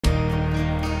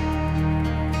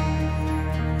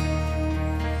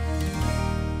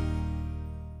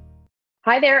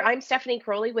Hi there, I'm Stephanie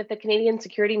Crowley with the Canadian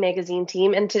Security Magazine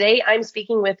team, and today I'm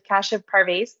speaking with Kashiv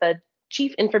Parvez, the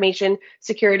Chief Information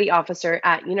Security Officer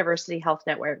at University Health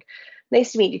Network.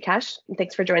 Nice to meet you, Kash, and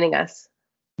thanks for joining us.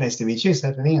 Nice to meet you,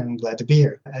 Stephanie. I'm glad to be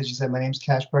here. As you said, my name is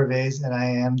Kash Parvez, and I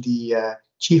am the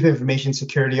Chief Information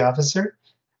Security Officer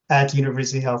at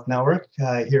University Health Network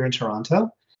here in Toronto.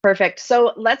 Perfect.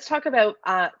 So let's talk about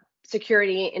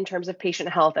security in terms of patient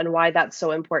health and why that's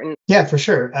so important. Yeah, for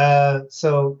sure.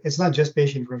 So it's not just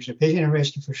patient information. Patient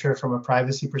information, for sure, from a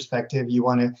privacy perspective, you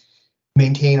want to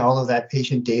maintain all of that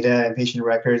patient data and patient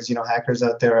records. Hackers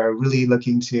out there are really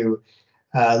looking to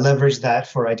leverage that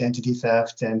for identity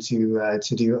theft and to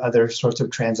do other sorts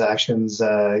of transactions.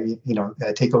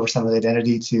 Take over someone's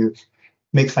identity to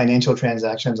make financial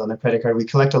transactions on their credit card. We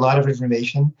collect a lot of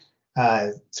information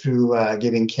through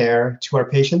giving care to our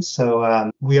patients.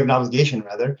 So we have an obligation,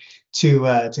 rather, to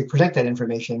protect that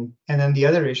information. And then the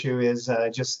other issue is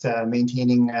just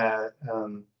maintaining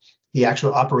the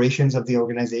actual operations of the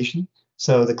organization.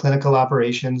 So the clinical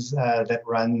operations that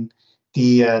run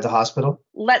the hospital.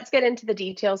 Let's get into the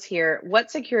details here. What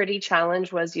security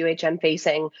challenge was UHN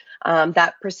facing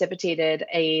that precipitated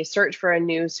a search for a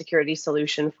new security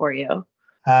solution for you?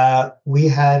 We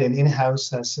had an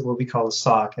in-house, what we call a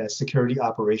SOC, a Security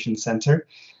Operations Center.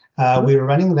 We were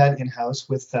running that in-house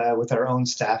with our own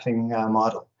staffing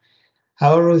model.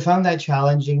 However, we found that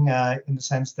challenging in the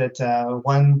sense that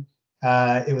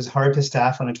it was hard to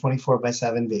staff on a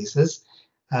 24/7 basis.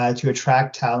 To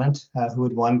attract talent who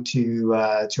would want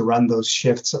to run those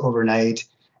shifts overnight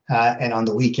and on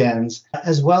the weekends,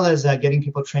 as well as getting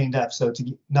people trained up. So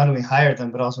to not only hire them,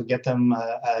 but also get them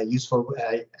useful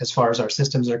as far as our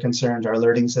systems are concerned, our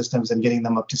alerting systems, and getting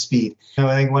them up to speed.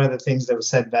 I think one of the things that was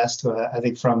said best, I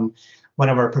think, from one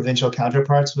of our provincial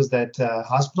counterparts was that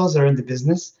hospitals are in the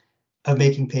business of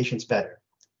making patients better.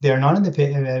 They are not in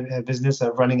the business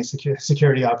of running a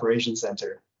security operations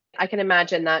center. I can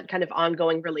imagine that kind of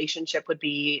ongoing relationship would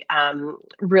be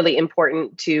really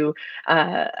important to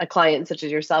a client such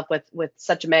as yourself with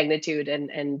such a magnitude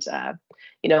and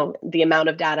the amount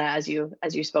of data as you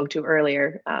spoke to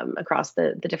earlier across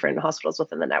the different hospitals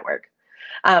within the network.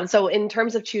 So in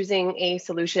terms of choosing a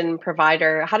solution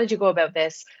provider, how did you go about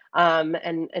this?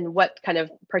 And what kind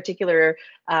of particular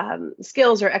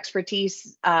skills or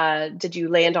expertise did you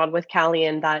land on with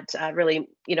Calian that really,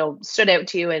 stood out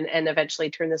to you and eventually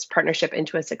turned this partnership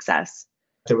into a success?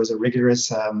 There was a rigorous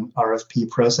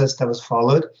RFP process that was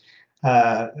followed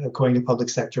according to public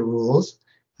sector rules.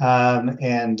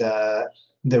 There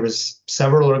was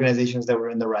several organizations that were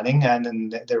in the running, and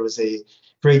then there was a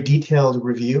very detailed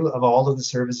review of all of the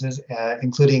services,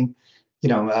 including,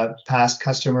 past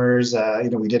customers.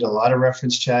 We did a lot of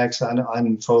reference checks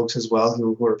on folks as well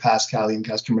who were past Calian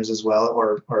customers as well,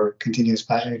 or continuous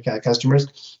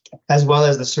customers, as well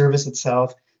as the service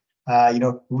itself.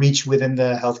 Reach within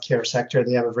the healthcare sector.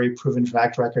 They have a very proven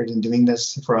track record in doing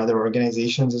this for other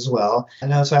organizations as well.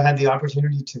 And also I had the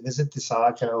opportunity to visit the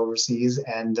SOC overseas,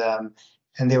 and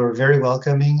they were very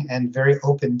welcoming and very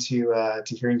open to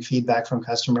hearing feedback from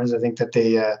customers. I think that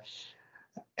they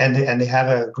have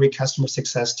a great customer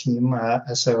success team,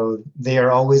 so they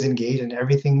are always engaged in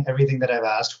everything that I've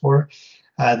asked for.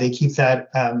 They keep that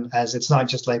as it's not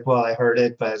just like, well, I heard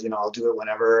it, but I'll do it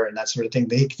whenever and that sort of thing.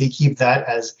 They keep that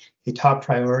as a top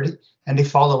priority, and they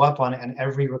follow up on it and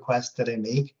every request that I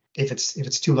make. If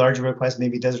it's too large a request,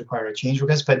 maybe it does require a change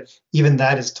request, but even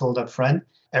that is told up front.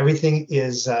 Everything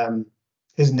is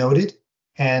noted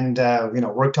and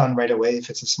worked on right away. If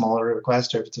it's a smaller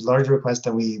request or if it's a larger request,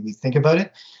 then we think about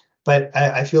it. But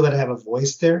I feel that I have a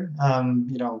voice there,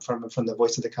 from the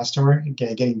voice of the customer,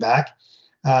 getting back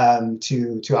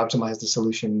to optimize the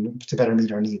solution to better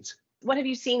meet our needs. What have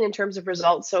you seen in terms of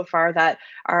results so far that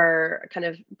are kind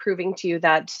of proving to you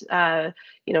that the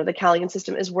Calian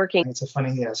system is working? It's a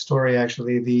funny story,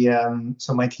 actually.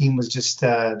 So my team was just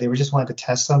wanted to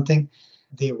test something.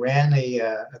 They ran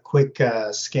a quick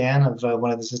scan of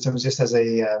one of the systems, just as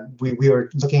we were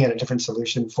looking at a different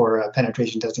solution for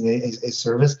penetration testing, a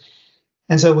service.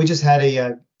 And so we just had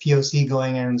a POC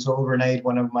going, and so overnight,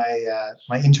 one of my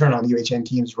internal UHN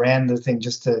teams ran the thing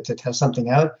just to test something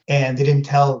out, and they didn't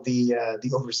tell the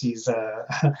overseas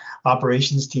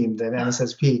operations team, the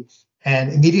MSSP,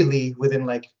 and immediately within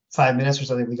like 5 minutes or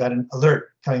something, we got an alert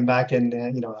coming back and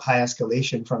high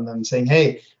escalation from them saying,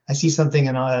 "Hey, I see something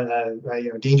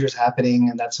and dangerous happening,"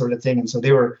 and that sort of thing. And so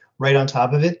they were right on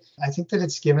top of it. I think that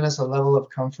it's given us a level of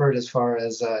comfort as far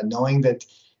as knowing that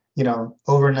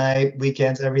overnight,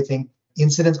 weekends, everything,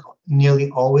 incidents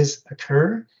nearly always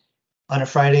occur on a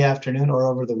Friday afternoon or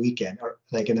over the weekend, or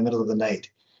like in the middle of the night.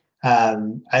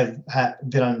 I've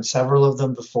been on several of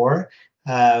them before.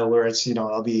 where it's,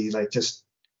 I'll be like just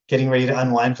getting ready to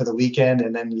unwind for the weekend,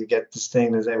 and then you get this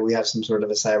thing that we have some sort of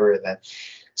a cyber event.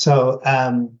 So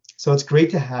it's great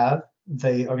to have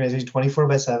the organization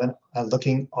 24/7,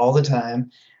 looking all the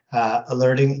time,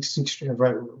 alerting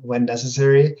when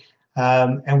necessary.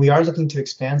 And we are looking to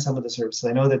expand some of the services.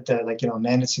 I know that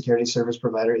managed security service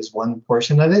provider is one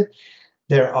portion of it.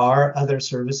 There are other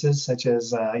services such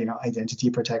as identity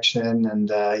protection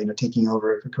and taking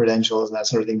over credentials and that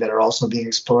sort of thing that are also being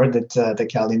explored that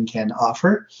Calian can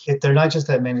offer. They're not just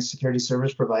a managed security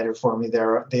service provider for me.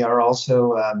 They are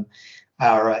also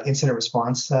our incident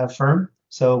response firm.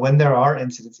 So when there are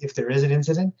incidents, if there is an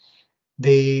incident,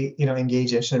 they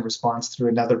engage incident response through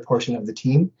another portion of the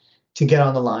team to get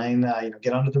on the line,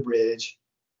 get onto the bridge,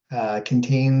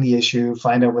 contain the issue,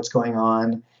 find out what's going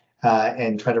on,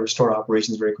 and try to restore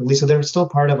operations very quickly. So they're still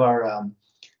part of our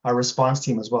response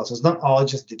team as well. So it's not all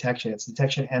just detection; it's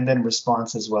detection and then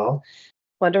response as well.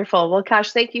 Wonderful. Well,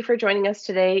 Kash, thank you for joining us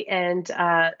today and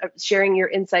sharing your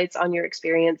insights on your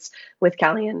experience with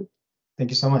Calian. Thank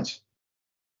you so much.